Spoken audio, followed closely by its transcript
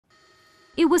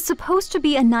It was supposed to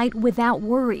be a night without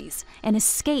worries, an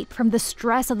escape from the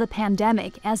stress of the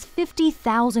pandemic as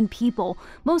 50,000 people,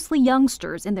 mostly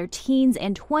youngsters in their teens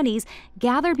and 20s,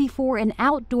 gathered before an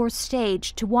outdoor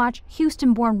stage to watch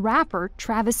Houston-born rapper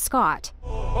Travis Scott.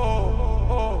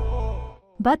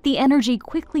 But the energy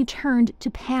quickly turned to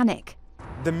panic.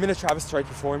 The minute Travis started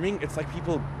performing, it's like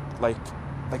people, like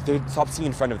they stop seeing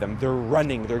in front of them. They're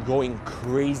running, they're going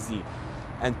crazy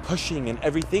and pushing and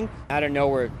everything. Out of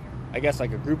nowhere, I guess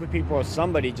like a group of people or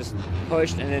somebody just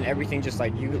pushed, and then everything just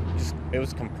like it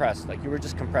was compressed. Like you were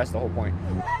just compressed the whole point.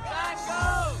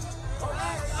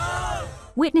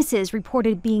 Witnesses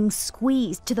reported being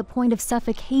squeezed to the point of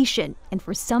suffocation, and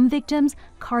for some victims,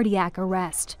 cardiac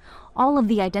arrest. All of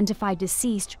the identified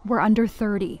deceased were under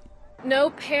 30.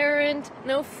 No parent,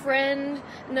 no friend,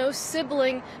 no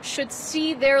sibling should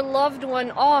see their loved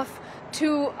one off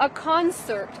to a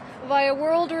concert by a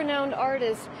world-renowned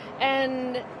artist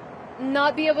and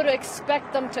not be able to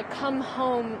expect them to come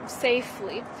home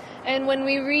safely. And when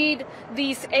we read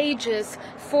these ages,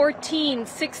 14,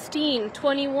 16,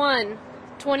 21,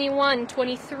 21,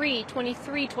 23,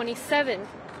 23, 27, it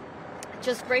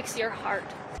just breaks your heart.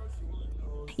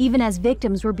 Even as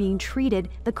victims were being treated,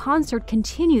 the concert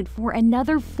continued for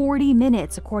another 40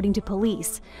 minutes, according to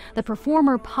police. The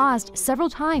performer paused several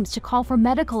times to call for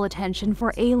medical attention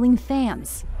for ailing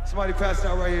fans. Somebody passed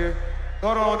out right here.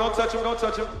 Hold on, don't touch him, don't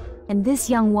touch him. And this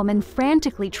young woman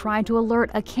frantically tried to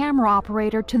alert a camera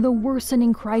operator to the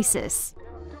worsening crisis.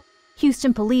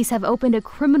 Houston police have opened a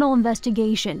criminal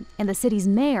investigation, and the city's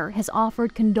mayor has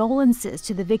offered condolences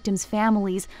to the victims'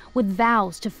 families with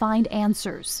vows to find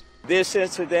answers. This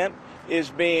incident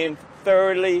is being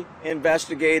thoroughly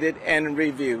investigated and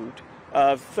reviewed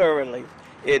thoroughly.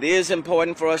 It is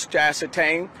important for us to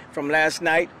ascertain from last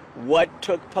night what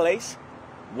took place,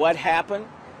 what happened,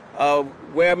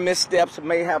 where missteps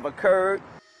may have occurred.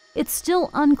 It's still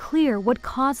unclear what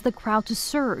caused the crowd to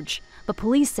surge, but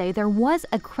police say there was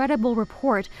a credible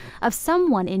report of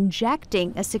someone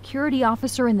injecting a security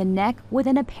officer in the neck with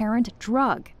an apparent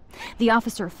drug. The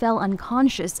officer fell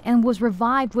unconscious and was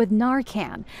revived with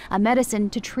Narcan, a medicine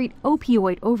to treat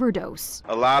opioid overdose.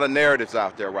 A lot of narratives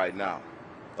out there right now,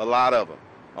 a lot of them,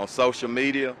 on social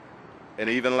media and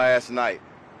even last night.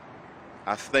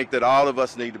 I think that all of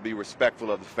us need to be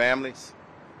respectful of the families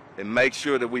and make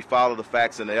sure that we follow the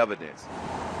facts and the evidence.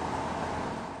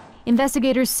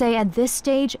 Investigators say at this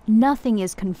stage, nothing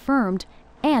is confirmed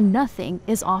and nothing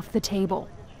is off the table.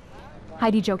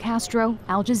 Heidi Zhou-Castro,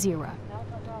 Al Jazeera.